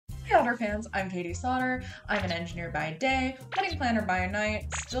Souter fans, I'm Katie Sauter. I'm an engineer by day, wedding planner by night,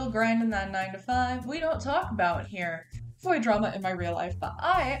 still grinding that 9 to 5. We don't talk about here. Avoid drama in my real life, but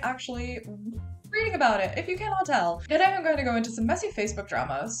I actually reading about it, if you cannot tell. Today I'm going to go into some messy Facebook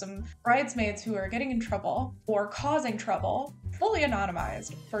drama, some bridesmaids who are getting in trouble or causing trouble, fully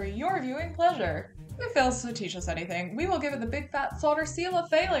anonymized, for your viewing pleasure. If it fails to teach us anything, we will give it the big fat Sauter seal of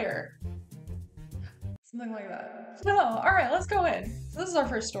failure. Something like that. No, alright, let's go in. So this is our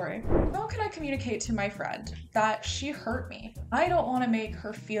first story. How can I communicate to my friend that she hurt me? I don't want to make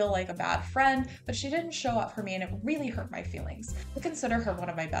her feel like a bad friend, but she didn't show up for me and it really hurt my feelings. I consider her one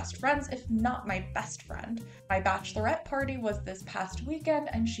of my best friends, if not my best friend. My bachelorette party was this past weekend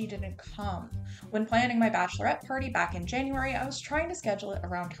and she didn't come. When planning my bachelorette party back in January, I was trying to schedule it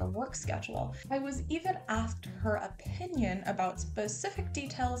around her work schedule. I was even asked her opinion about specific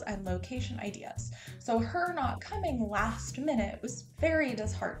details and location ideas. So her not coming last minute was very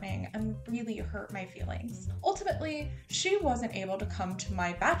disheartening and really hurt my feelings. Ultimately, she wasn't able to come to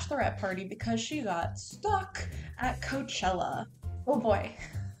my bachelorette party because she got stuck at Coachella. Oh boy.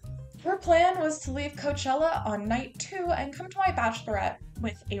 Her plan was to leave Coachella on night 2 and come to my bachelorette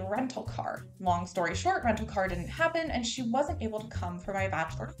with a rental car. Long story short, rental car didn't happen and she wasn't able to come for my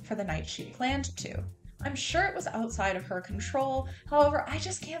bachelorette for the night she planned to. I'm sure it was outside of her control, however, I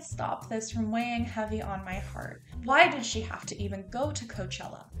just can't stop this from weighing heavy on my heart. Why did she have to even go to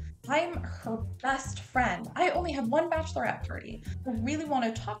Coachella? I'm her best friend. I only have one bachelorette party. I really want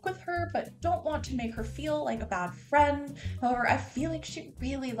to talk with her, but don't want to make her feel like a bad friend. However, I feel like she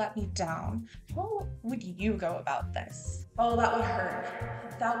really let me down. How would you go about this? Oh, that would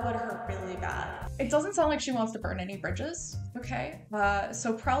hurt. That would hurt really bad. It doesn't sound like she wants to burn any bridges, okay?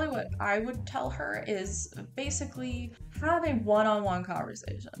 So probably what I would tell her is basically have a one-on-one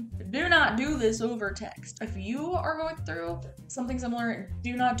conversation. Do not do this over text. If you are going through something similar,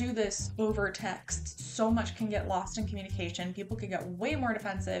 do not do this over text. So much can get lost in communication. People can get way more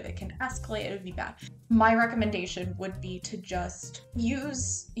defensive. It can escalate. It would be bad. My recommendation would be to just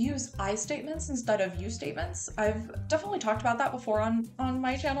use I statements instead of you statements. I've definitely talked about that before on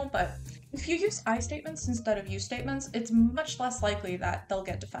my channel, but if you use I statements instead of you statements, it's much less likely that they'll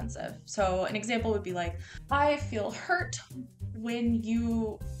get defensive. So an example would be like, I feel hurt when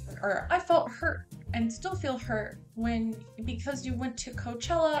you, or I felt hurt and still feel hurt because you went to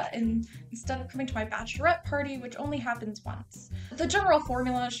Coachella and instead of coming to my bachelorette party, which only happens once. The general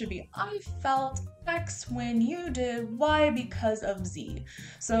formula should be, I felt X when you did Y because of Z.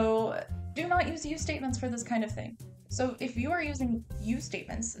 So do not use you statements for this kind of thing. So if you are using you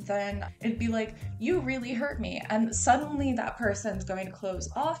statements, then it'd be like, you really hurt me, and suddenly that person's going to close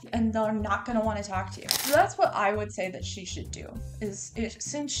off and they're not going to want to talk to you. So that's what I would say that she should do,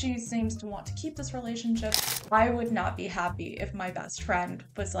 since she seems to want to keep this relationship, I would not be happy if my best friend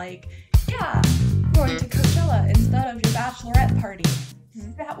was like, yeah, I'm going to Coachella instead of your bachelorette party.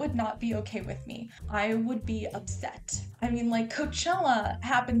 That would not be okay with me. I would be upset. I mean, like, Coachella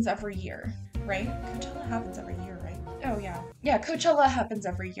happens every year, right? Coachella happens every year, right? Oh yeah. Yeah, Coachella happens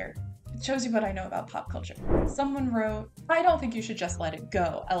every year. It shows you what I know about pop culture. Someone wrote, I don't think you should just let it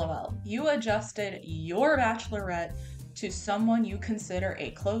go, LOL. You adjusted your bachelorette to someone you consider a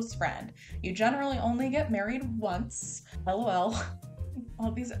close friend. You generally only get married once, LOL.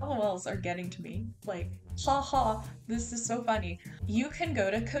 All these LOLs are getting to me. Like, haha, this is so funny. You can go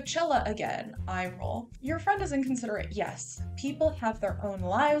to Coachella again, eye roll. Your friend is inconsiderate, yes. People have their own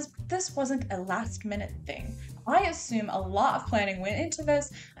lives, but this wasn't a last minute thing. I assume a lot of planning went into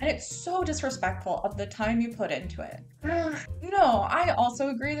this, and it's so disrespectful of the time you put into it. No, I also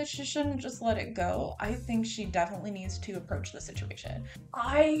agree that she shouldn't just let it go. I think she definitely needs to approach the situation.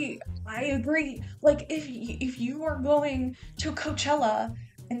 I agree. Like, if you are going to Coachella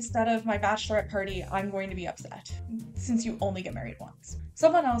instead of my bachelorette party, I'm going to be upset, since you only get married once.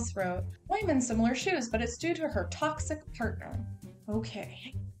 Someone else wrote, I'm in similar shoes, but it's due to her toxic partner.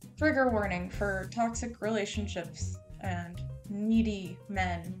 Okay. Trigger warning for toxic relationships and needy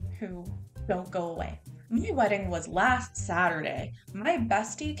men who don't go away. My wedding was last Saturday. My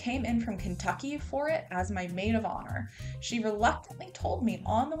bestie came in from Kentucky for it as my maid of honor. She reluctantly told me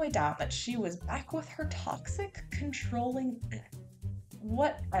on the way down that she was back with her toxic, controlling ex.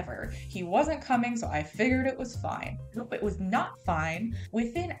 Whatever. He wasn't coming, so I figured it was fine. Nope, it was not fine.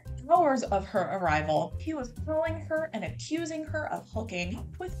 Within hours of her arrival, he was calling her and accusing her of hooking up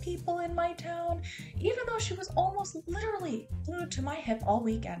with people in my town, even though she was almost literally glued to my hip all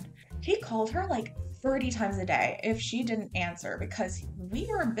weekend. He called her like 30 times a day if she didn't answer because we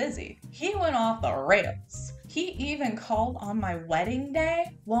were busy. He went off the rails. He even called on my wedding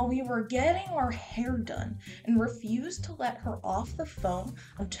day while we were getting our hair done and refused to let her off the phone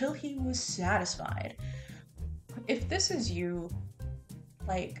until he was satisfied. If this is you,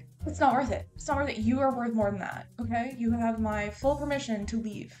 like, it's not worth it. It's not worth it. You are worth more than that, okay? You have my full permission to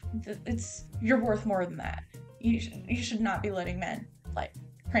leave. You're worth more than that. You should not be letting men, like,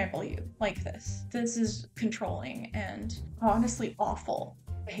 trample you like this. This is controlling and honestly awful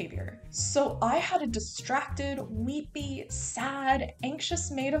behavior. So I had a distracted, weepy, sad, anxious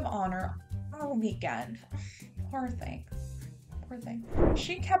maid of honor all weekend. Poor thing. Poor thing.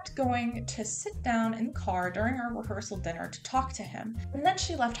 She kept going to sit down in the car during our rehearsal dinner to talk to him, and then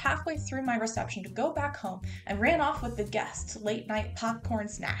she left halfway through my reception to go back home and ran off with the guest's late night popcorn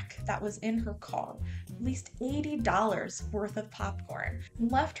snack that was in her car. At least $80 worth of popcorn,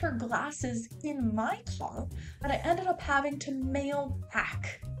 and left her glasses in my car that I ended up having to mail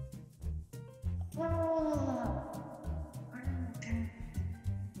back.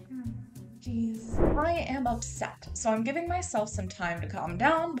 Jeez. I am upset, so I'm giving myself some time to calm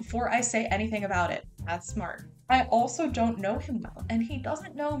down before I say anything about it. That's smart. I also don't know him well, and he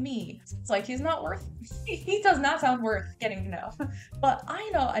doesn't know me. It's like he's not worth, he does not sound worth getting to know. But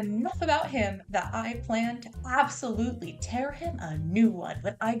I know enough about him that I plan to absolutely tear him a new one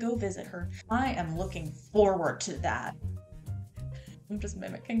when I go visit her. I am looking forward to that. I'm just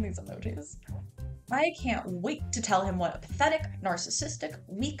mimicking these emojis. I can't wait to tell him what a pathetic, narcissistic,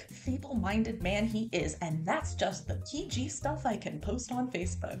 weak, feeble-minded man he is, and that's just the PG stuff I can post on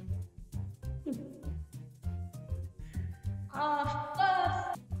Facebook.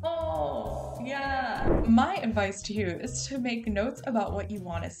 Oh, yeah. My advice to you is to make notes about what you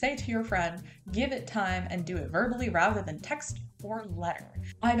want to say to your friend, give it time, and do it verbally rather than text or letter,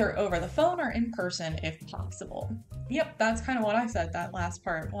 either over the phone or in person if possible. Yep, that's kind of what I said, that last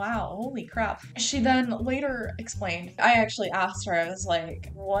part. Wow, holy crap. She then later explained, I actually asked her, I was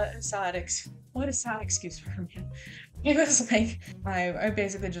like, what a sad excuse for me. It was like, I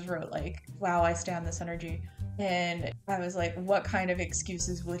basically just wrote like, wow, I stand this energy. And I was like, what kind of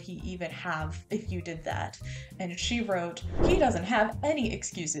excuses would he even have if you did that? And she wrote, he doesn't have any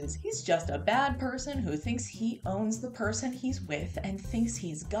excuses. He's just a bad person who thinks he owns the person he's with and thinks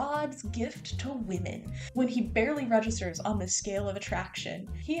he's God's gift to women, when he barely registers on the scale of attraction.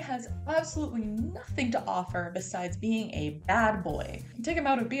 He has absolutely nothing to offer besides being a bad boy. Take him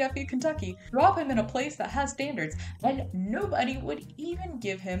out of BFE Kentucky, drop him in a place that has standards, and nobody would even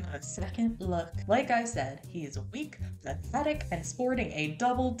give him a second look. Like I said, he is weak, pathetic, and sporting a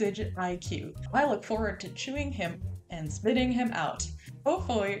double-digit IQ. I look forward to chewing him and spitting him out.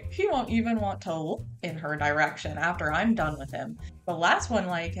 Hopefully, he won't even want to look in her direction after I'm done with him. The last one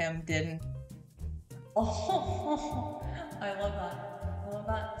like him didn't. Oh, I love that. I love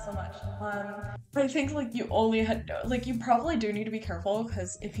that so much. I think like you only had like you probably do need to be careful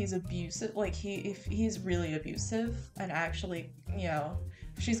because if he's abusive, like if he's really abusive and actually, you know,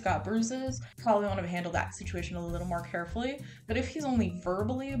 if she's got bruises, probably want to handle that situation a little more carefully. But if he's only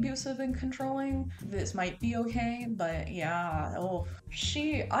verbally abusive and controlling, this might be okay. But yeah, oh,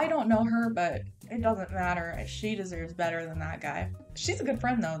 I don't know her, but it doesn't matter. She deserves better than that guy. She's a good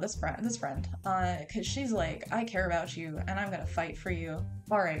friend though, this friend, because she's like, I care about you and I'm gonna fight for you.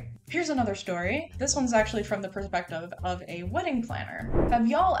 All right, here's another story. This one's actually from the perspective of a wedding planner. Have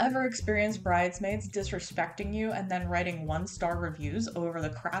y'all ever experienced bridesmaids disrespecting you and then writing 1-star reviews over the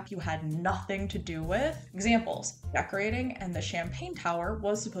crap you had nothing to do with? Examples: decorating and the champagne tower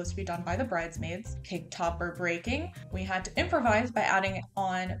was supposed to be done by the bridesmaids. Cake topper breaking. We had to improvise by adding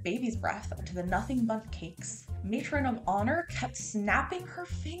on baby's breath to the nothing but cakes. Matron of honor kept snapping her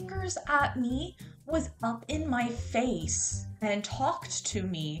fingers at me, was up in my face, and talked to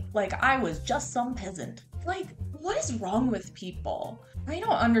me like I was just some peasant. Like, what is wrong with people? I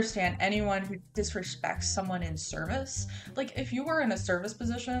don't understand anyone who disrespects someone in service. Like, if you were in a service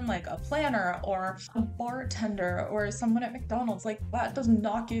position, like a planner or a bartender or someone at McDonald's, like, that does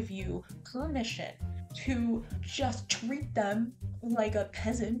not give you permission to just treat them like a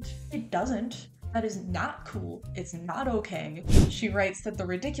peasant. It doesn't. That is not cool. It's not okay. She writes that the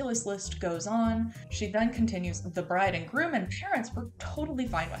ridiculous list goes on. She then continues, the bride and groom and parents were totally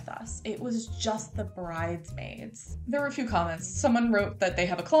fine with us. It was just the bridesmaids. There were a few comments. Someone wrote that they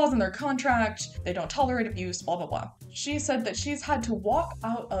have a clause in their contract, they don't tolerate abuse, blah, blah, blah. She said that she's had to walk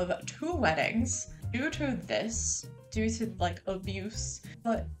out of 2 weddings due to this, due to like abuse,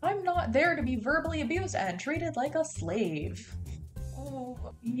 but I'm not there to be verbally abused and treated like a slave. Oh,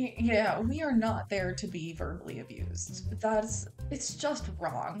 yeah, we are not there to be verbally abused. It's just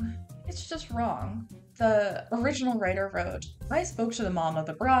wrong. It's just wrong. The original writer wrote, I spoke to the mom of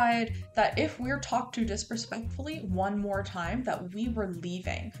the bride that if we're talked to disrespectfully one more time that we were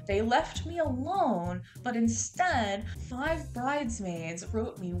leaving. They left me alone, but instead 5 bridesmaids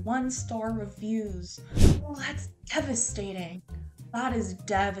wrote me 1-star reviews. Well, that's devastating. That is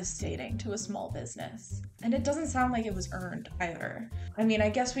devastating to a small business. And it doesn't sound like it was earned either. I mean, I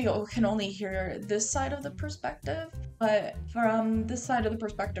guess we can only hear this side of the perspective, but from this side of the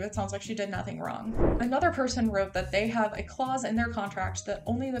perspective, it sounds like she did nothing wrong. Another person wrote that they have a clause in their contract that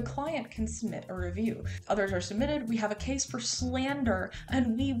only the client can submit a review. Others are submitted, we have a case for slander,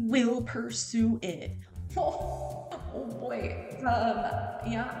 and we will pursue it. Oh boy.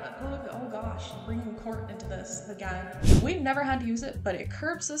 Yeah. Oh gosh. Bringing court into this again. We've never had to use it, but it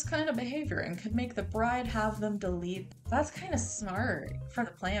curbs this kind of behavior and could make the bride have them delete. That's kind of smart for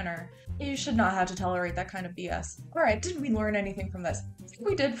the planner. You should not have to tolerate that kind of BS. Alright, did we learn anything from this? I think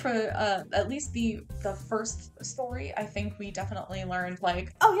we did for at least the first story. I think we definitely learned,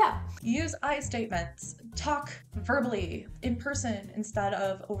 like, oh yeah, use I statements. Talk verbally in person instead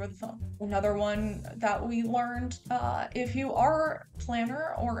of over the phone. Another one that we learned, if you are a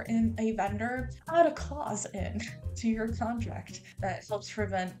planner or in a vendor, add a clause in to your contract that helps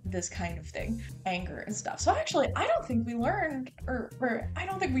prevent this kind of thing, anger and stuff. So actually, I don't think we learned, or I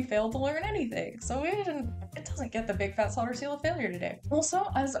don't think we failed to learn anything. So it doesn't get the big fat slaughter seal of failure today.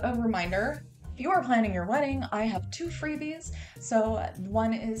 Also, as a reminder, if you are planning your wedding, I have 2 freebies. So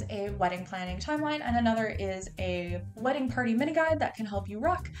one is a wedding planning timeline and another is a wedding party mini guide that can help you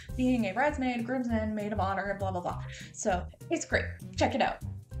rock being a bridesmaid, groomsman, maid of honor, blah, blah, blah. So it's great. Check it out.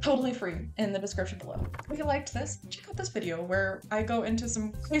 Totally free in the description below. If you liked this, check out this video where I go into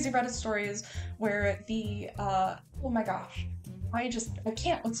some crazy Reddit stories where oh my gosh, I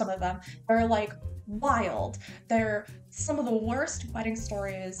can't with some of them. They're like wild. They're some of the worst wedding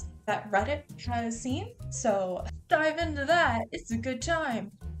stories that Reddit has seen. So dive into that. It's a good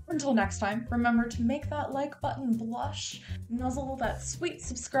time. Until next time, remember to make that like button blush, nuzzle that sweet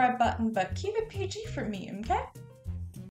subscribe button, but keep it PG for me, okay?